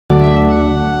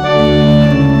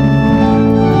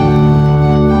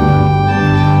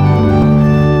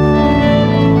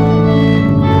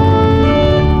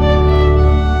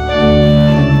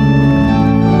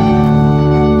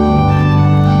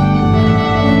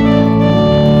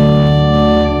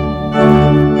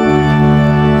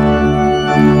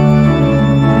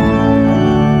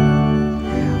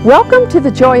Welcome to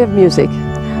the Joy of Music.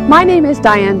 My name is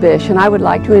Diane Bish, and I would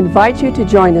like to invite you to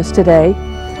join us today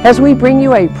as we bring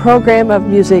you a program of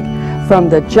music from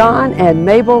the John and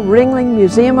Mabel Ringling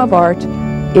Museum of Art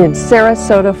in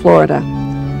Sarasota, Florida.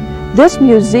 This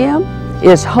museum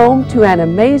is home to an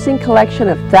amazing collection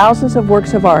of thousands of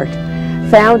works of art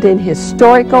found in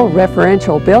historical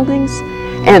referential buildings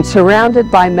and surrounded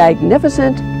by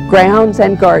magnificent grounds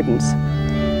and gardens.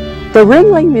 The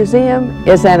Ringling Museum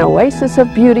is an oasis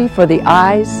of beauty for the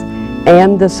eyes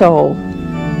and the soul.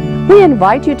 We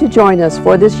invite you to join us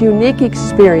for this unique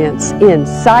experience in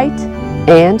sight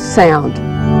and sound.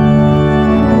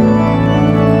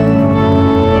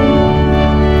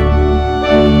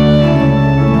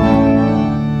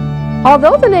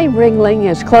 Although the name Ringling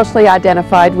is closely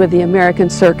identified with the American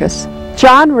circus,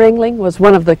 John Ringling was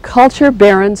one of the culture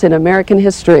barons in American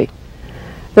history.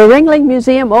 The Ringling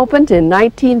Museum opened in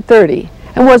 1930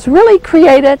 and was really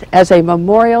created as a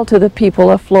memorial to the people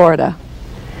of Florida.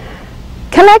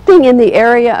 Collecting in the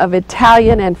area of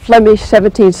Italian and Flemish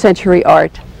 17th century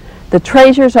art, the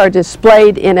treasures are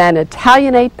displayed in an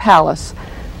Italianate palace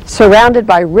surrounded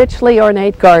by richly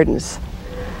ornate gardens.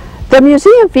 The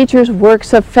museum features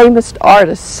works of famous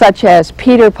artists such as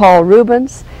Peter Paul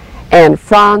Rubens and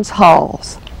Franz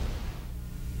Hals.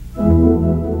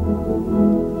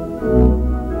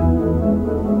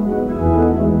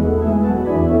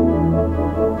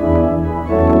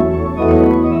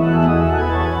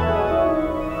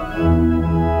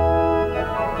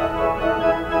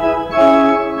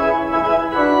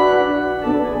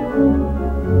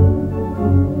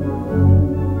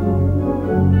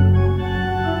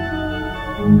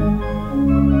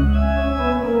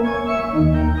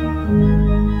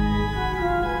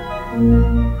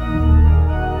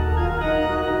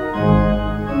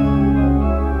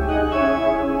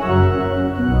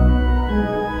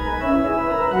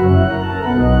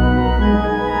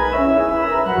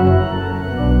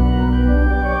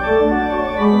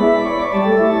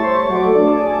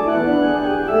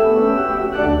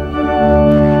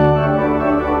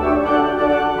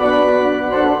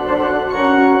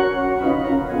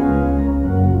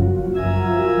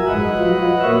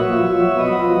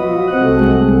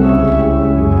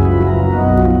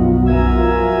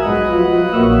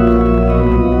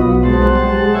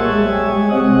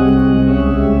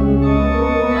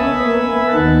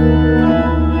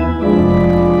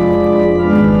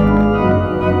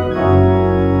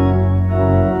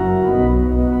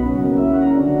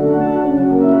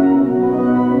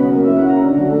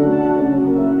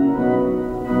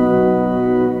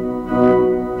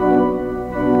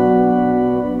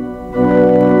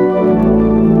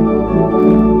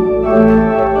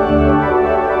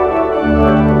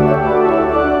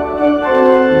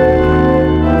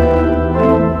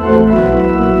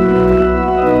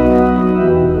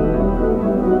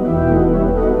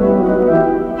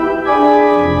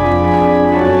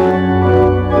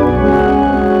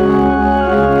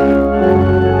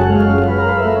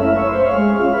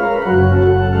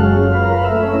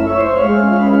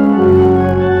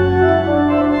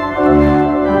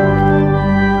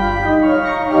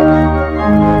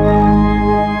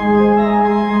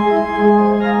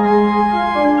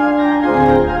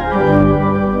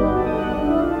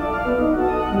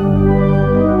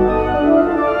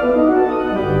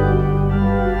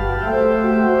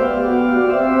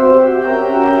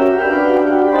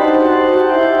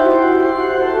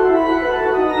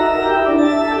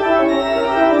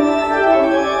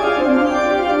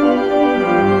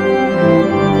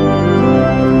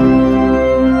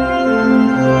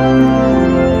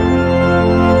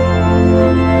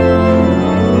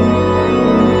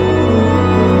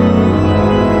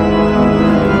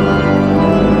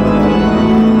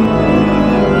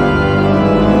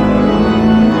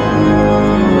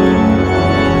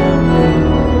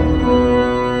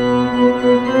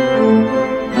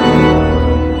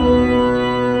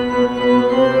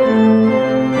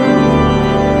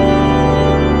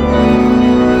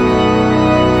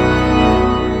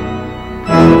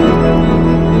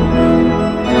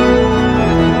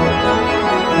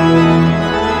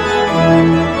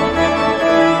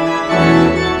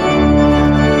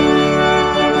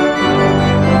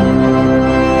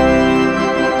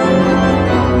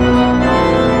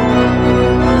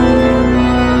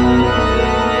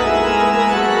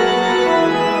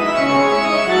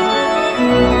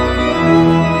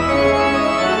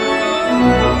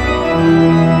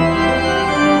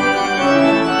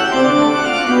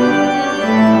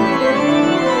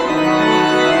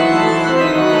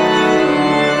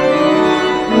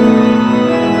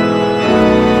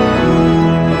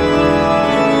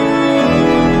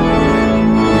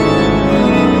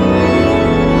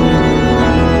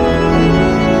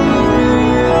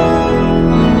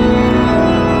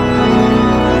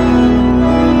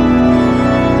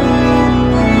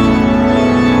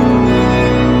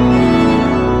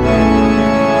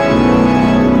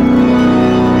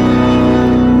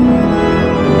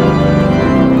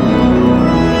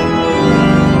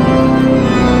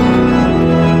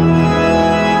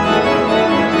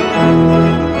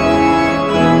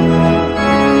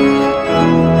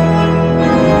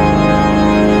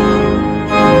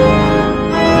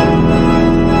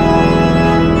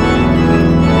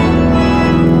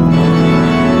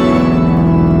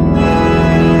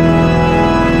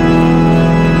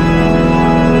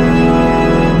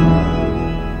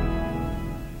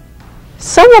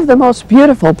 Some of the most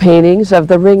beautiful paintings of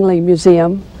the Ringling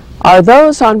Museum are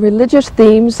those on religious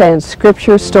themes and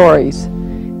scripture stories.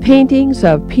 Paintings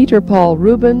of Peter Paul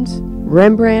Rubens,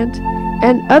 Rembrandt,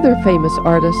 and other famous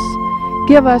artists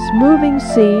give us moving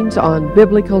scenes on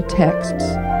biblical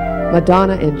texts: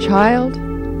 Madonna and Child,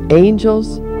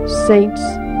 angels, saints,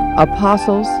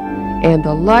 apostles, and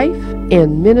the life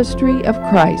and ministry of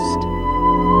Christ.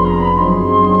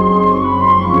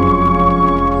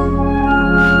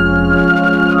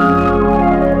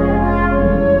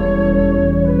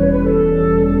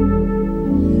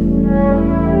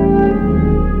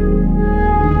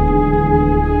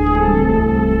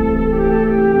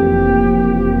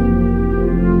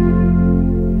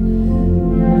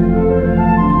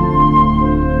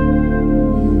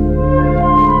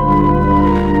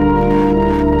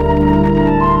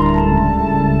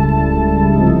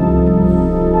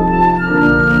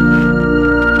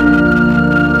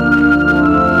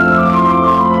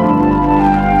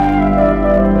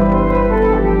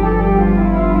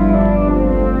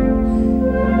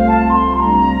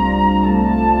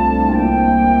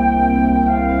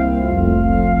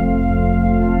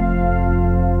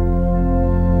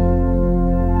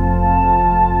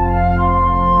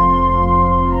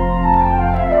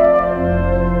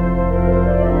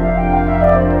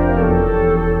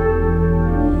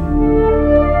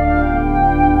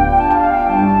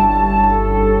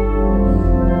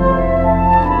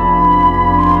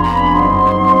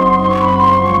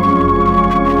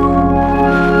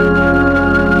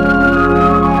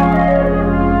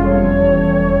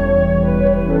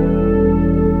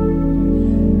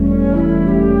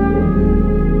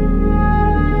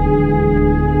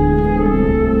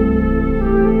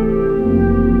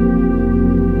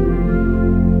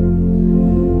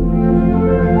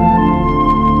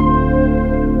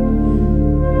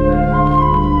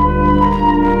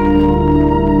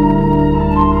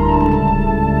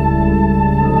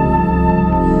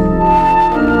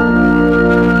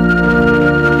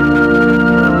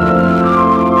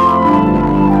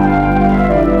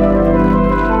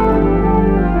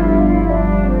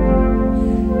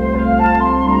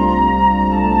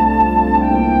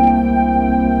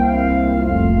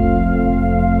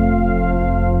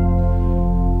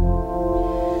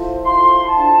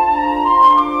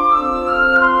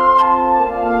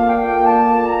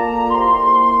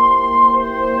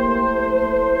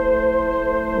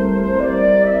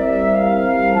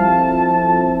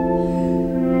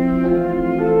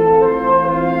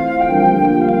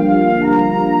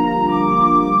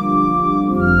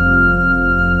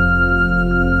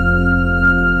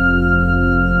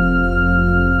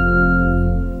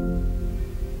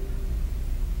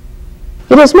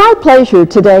 It is my pleasure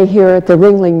today here at the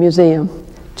Ringling Museum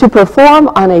to perform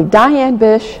on a Diane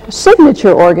Bish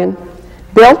signature organ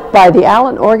built by the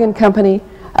Allen Organ Company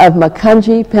of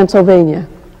Macungie, Pennsylvania.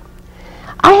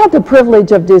 I had the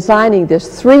privilege of designing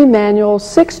this three-manual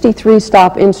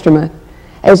 63-stop instrument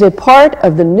as a part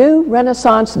of the new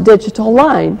Renaissance digital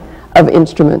line of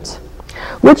instruments,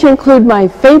 which include my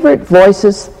favorite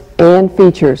voices and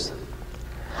features.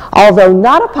 Although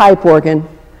not a pipe organ,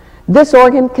 this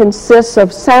organ consists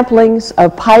of samplings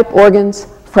of pipe organs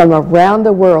from around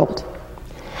the world.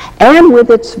 And with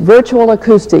its virtual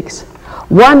acoustics,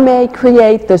 one may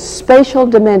create the spatial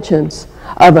dimensions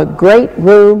of a great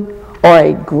room or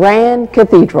a grand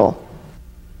cathedral.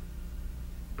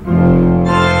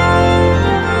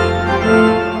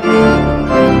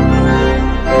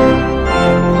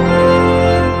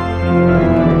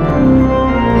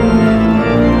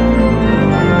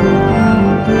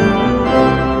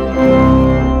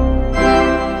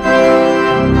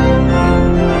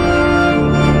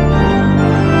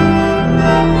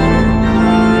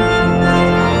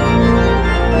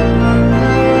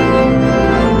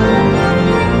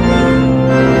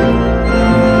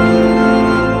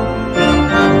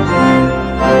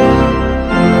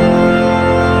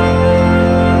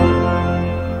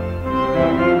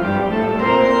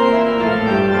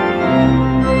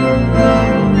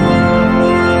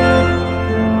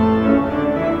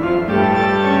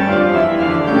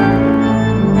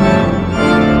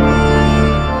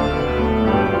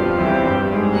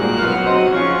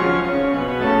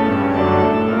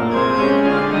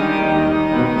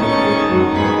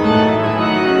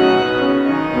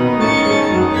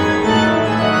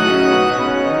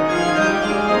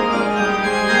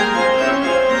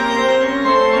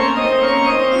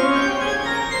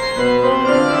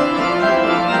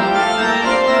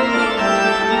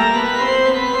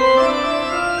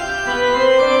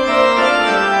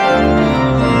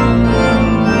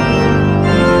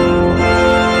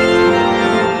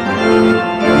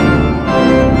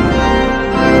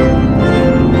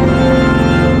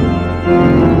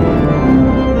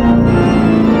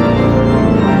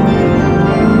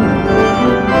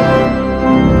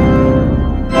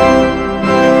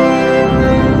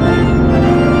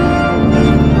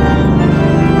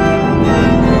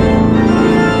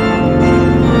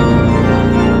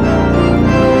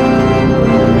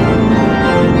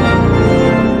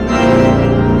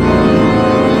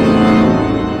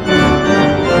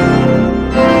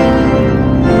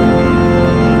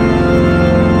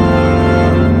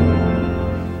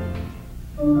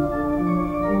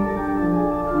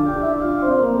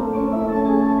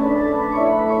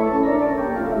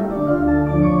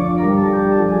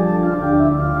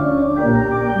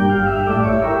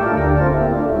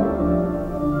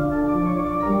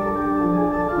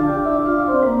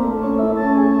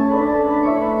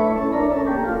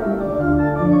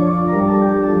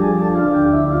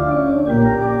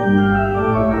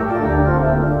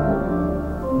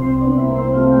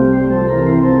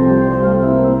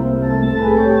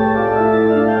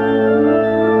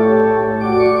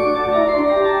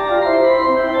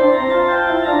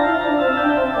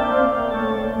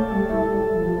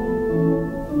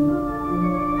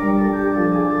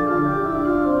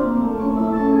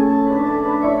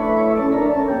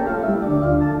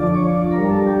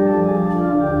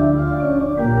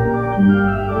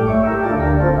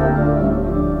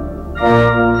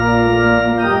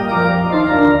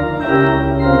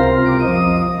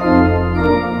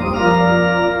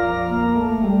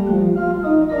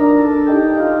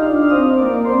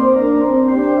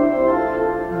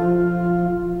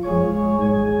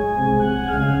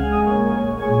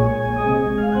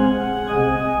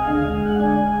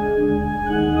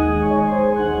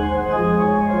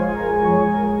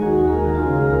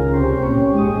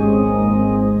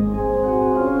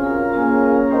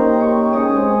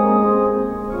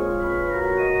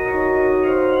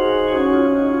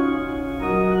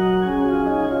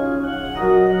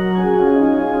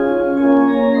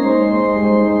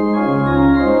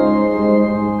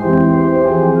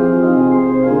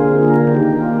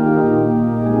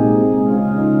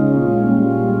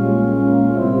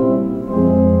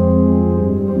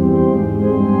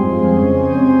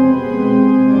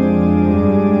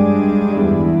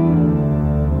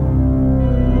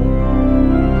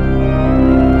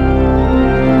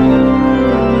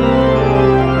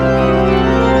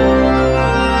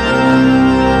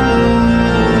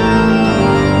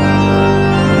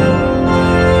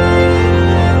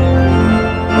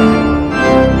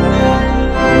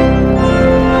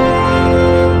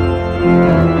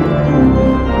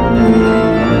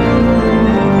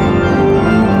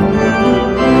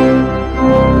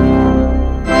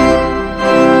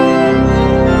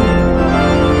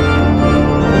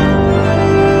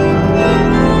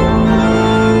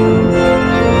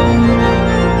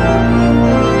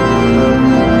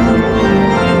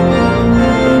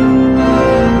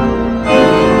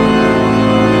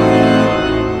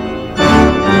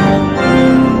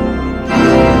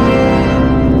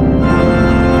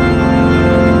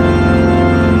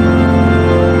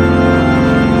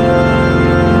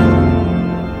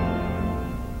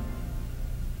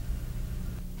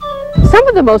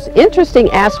 of the most interesting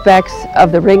aspects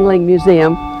of the Ringling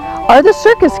Museum are the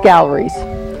circus galleries.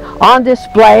 On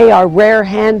display are rare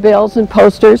handbills and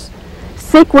posters,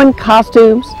 sequin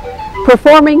costumes,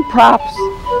 performing props,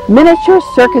 miniature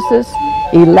circuses,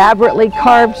 elaborately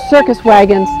carved circus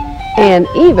wagons, and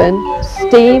even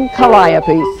steam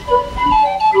calliopes.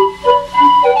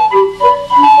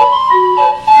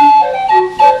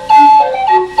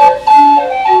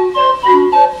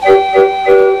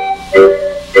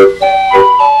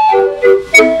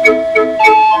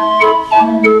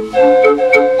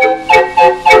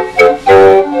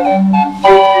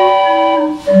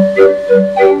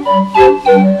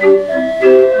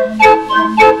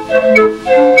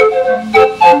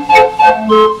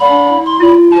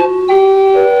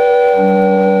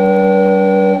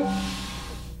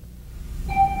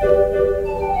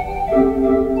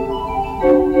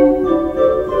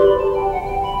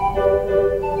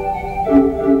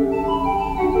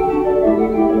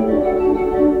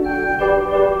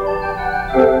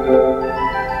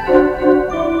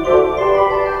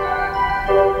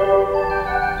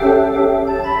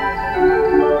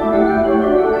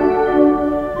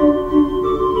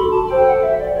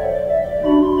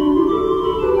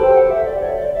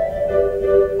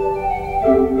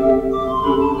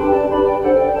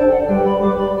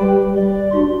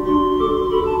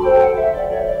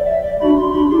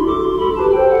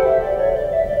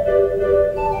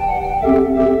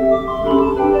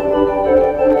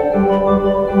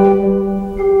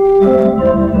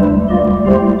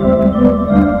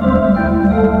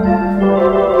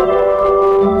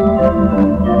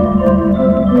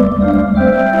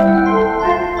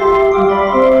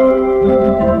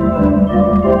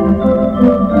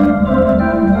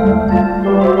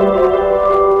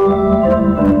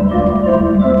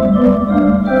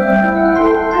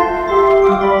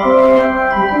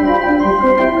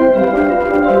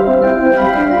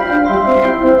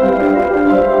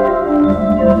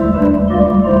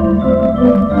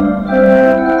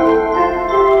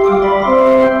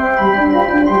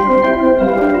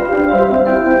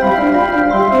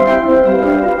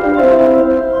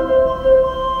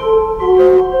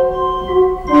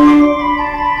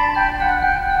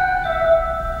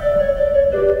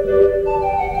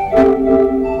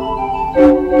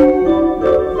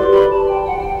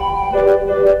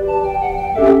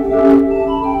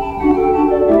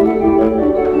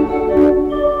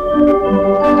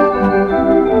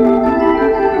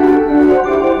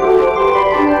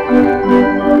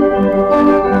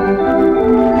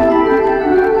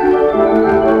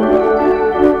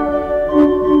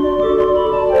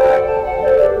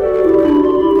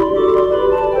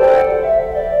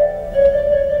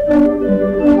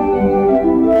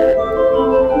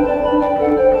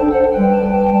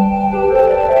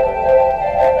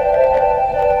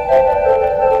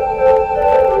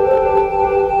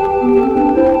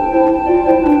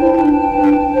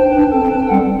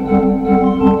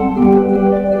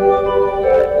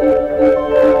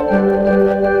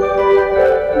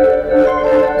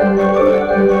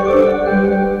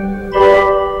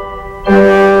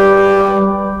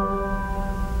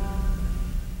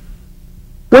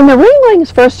 When the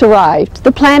Ringlings first arrived,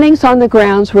 the plantings on the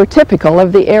grounds were typical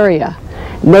of the area: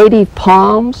 native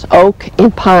palms, oak,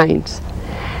 and pines.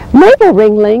 Mabel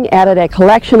Ringling added a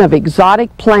collection of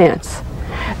exotic plants.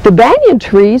 The banyan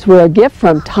trees were a gift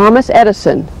from Thomas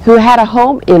Edison, who had a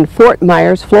home in Fort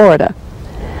Myers, Florida.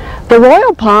 The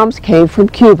royal palms came from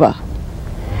Cuba.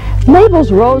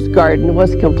 Mabel's rose garden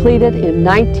was completed in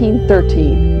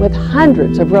 1913 with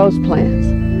hundreds of rose plants.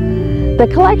 The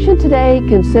collection today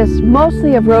consists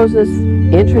mostly of roses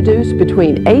introduced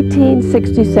between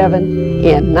 1867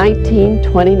 and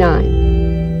 1929.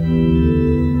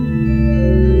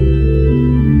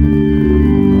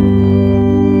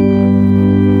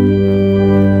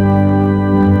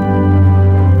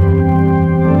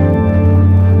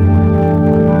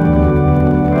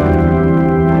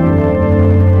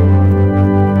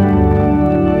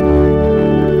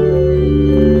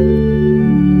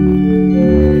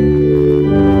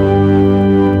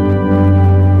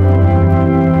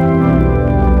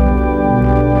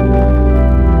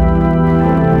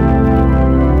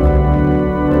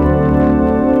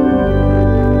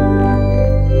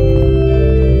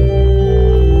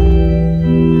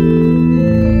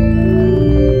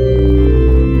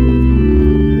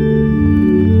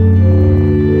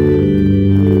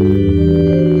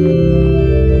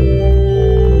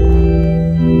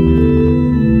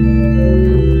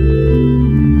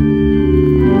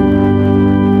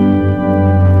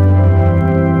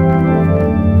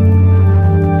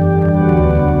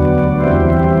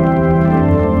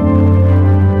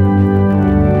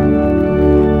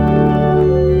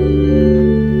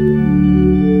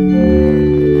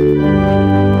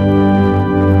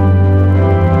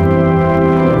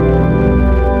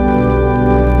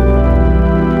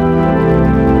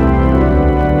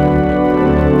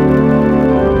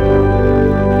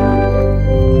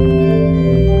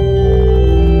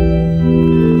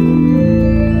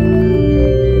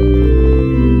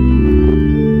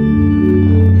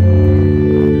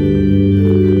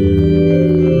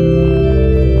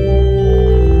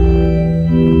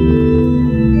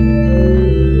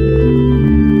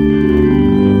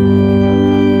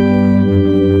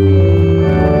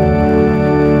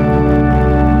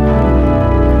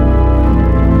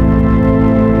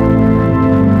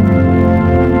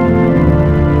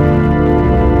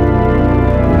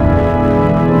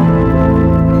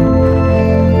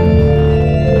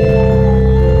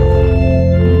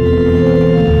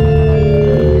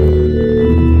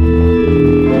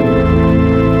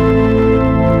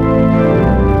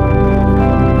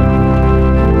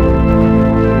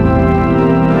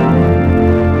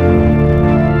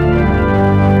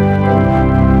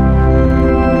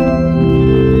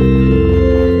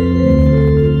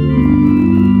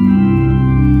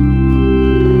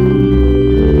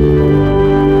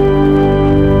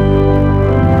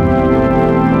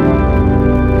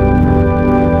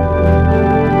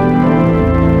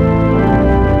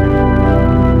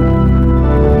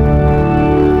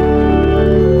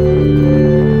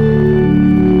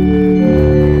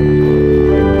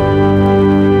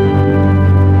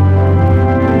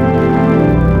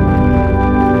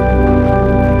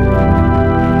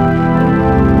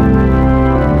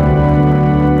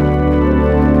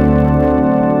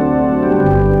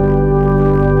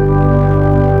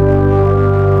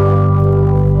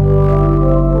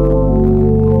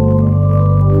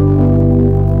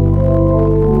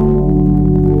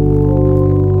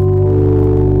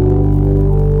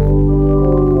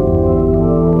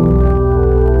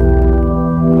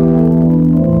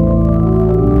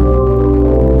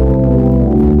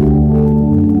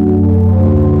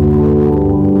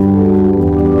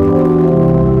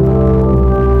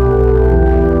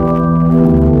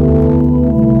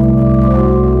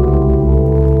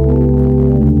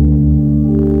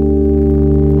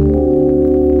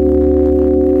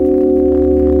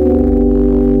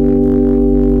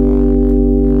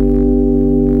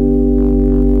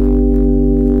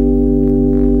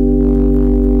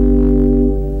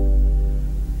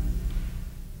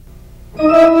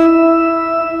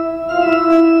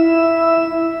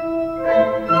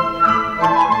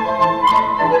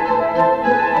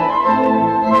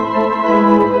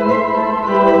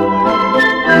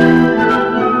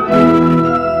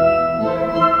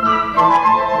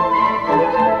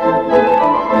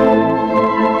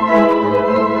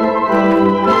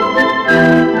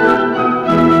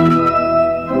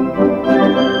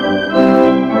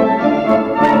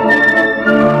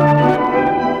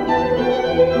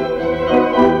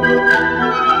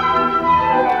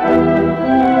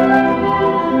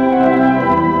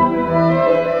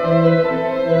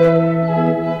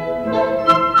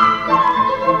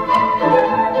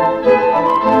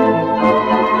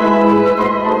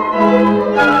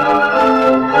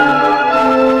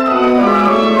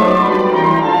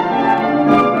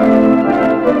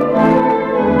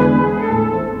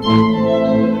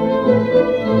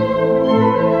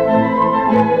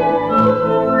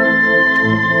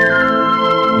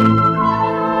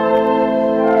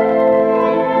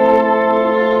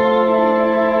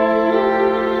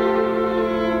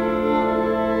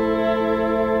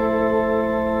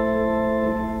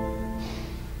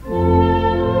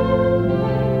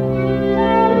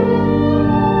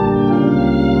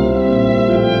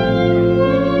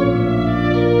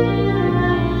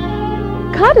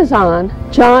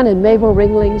 John and Mabel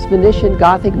Ringling's Venetian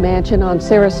Gothic mansion on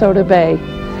Sarasota Bay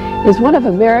is one of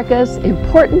America's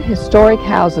important historic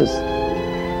houses.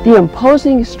 The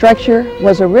imposing structure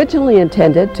was originally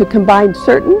intended to combine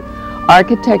certain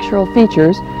architectural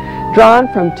features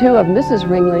drawn from two of Mrs.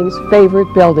 Ringling's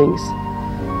favorite buildings,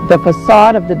 the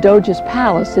facade of the Doge's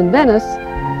Palace in Venice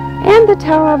and the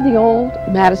tower of the old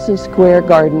Madison Square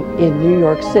Garden in New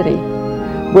York City,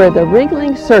 where the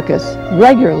Ringling Circus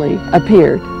regularly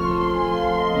appeared.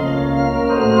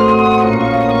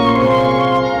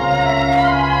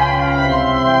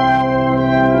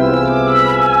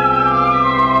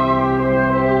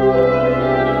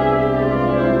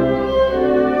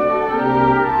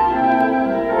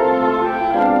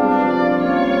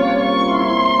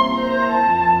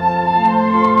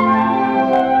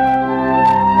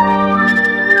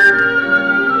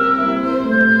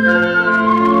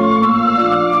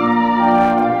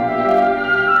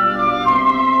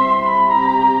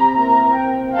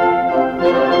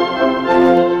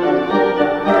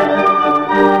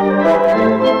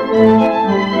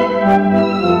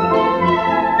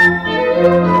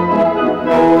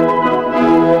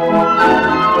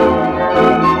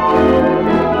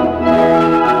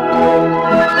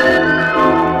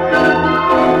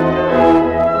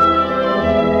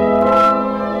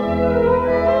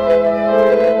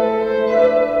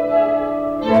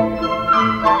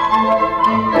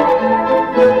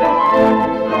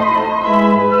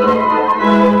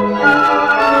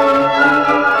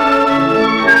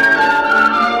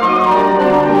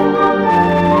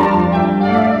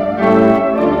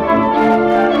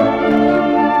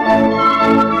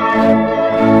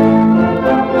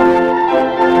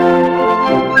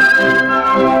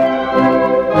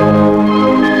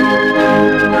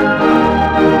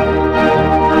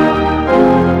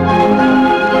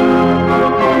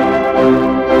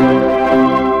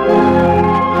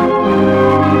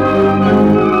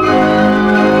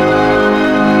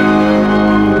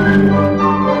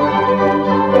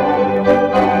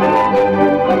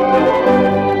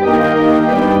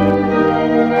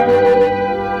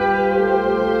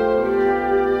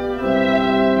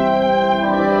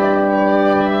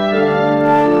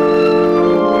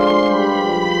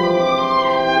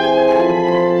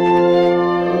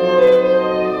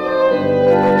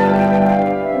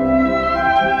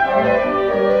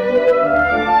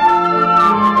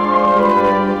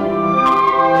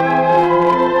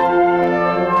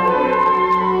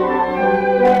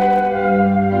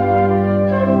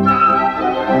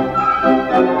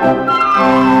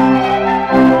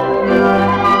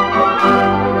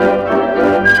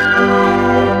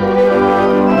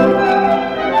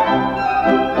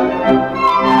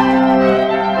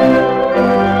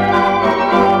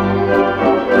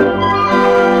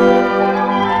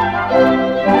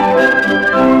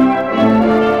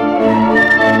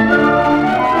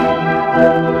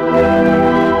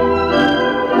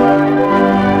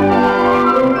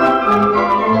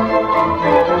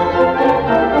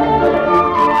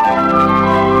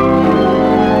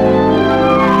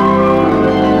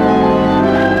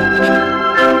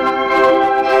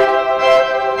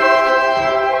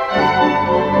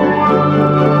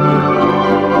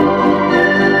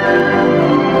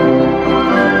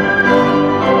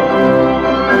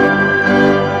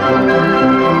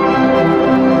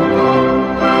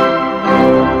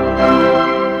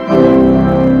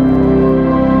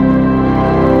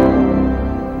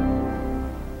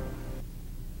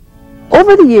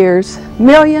 Over the years,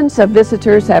 millions of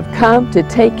visitors have come to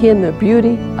take in the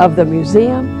beauty of the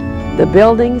museum, the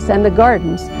buildings, and the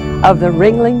gardens of the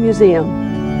Ringling Museum.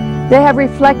 They have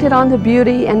reflected on the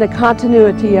beauty and the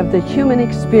continuity of the human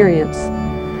experience.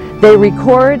 They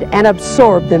record and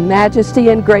absorb the majesty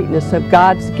and greatness of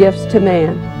God's gifts to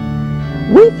man.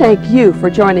 We thank you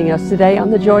for joining us today on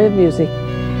The Joy of Music,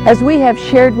 as we have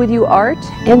shared with you art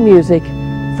and music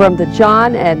from the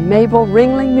John and Mabel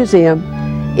Ringling Museum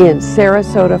in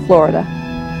Sarasota, Florida.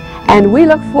 And we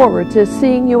look forward to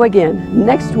seeing you again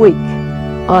next week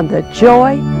on The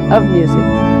Joy of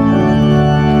Music.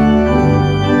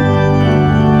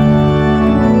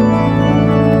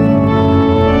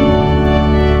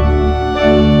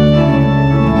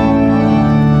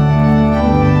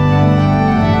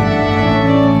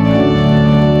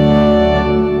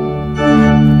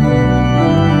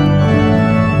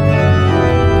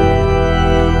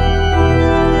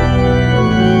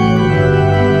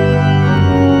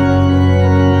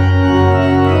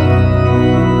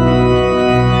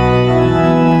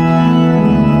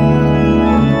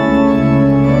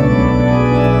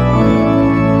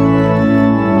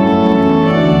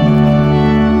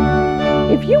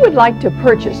 Like to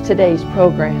purchase today's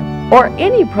program or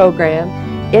any program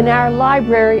in our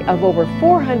library of over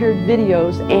 400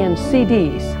 videos and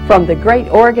CDs from the great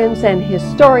organs and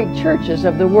historic churches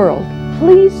of the world,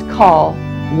 please call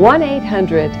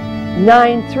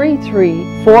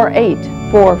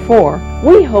 1-800-933-4844.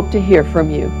 We hope to hear from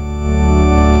you.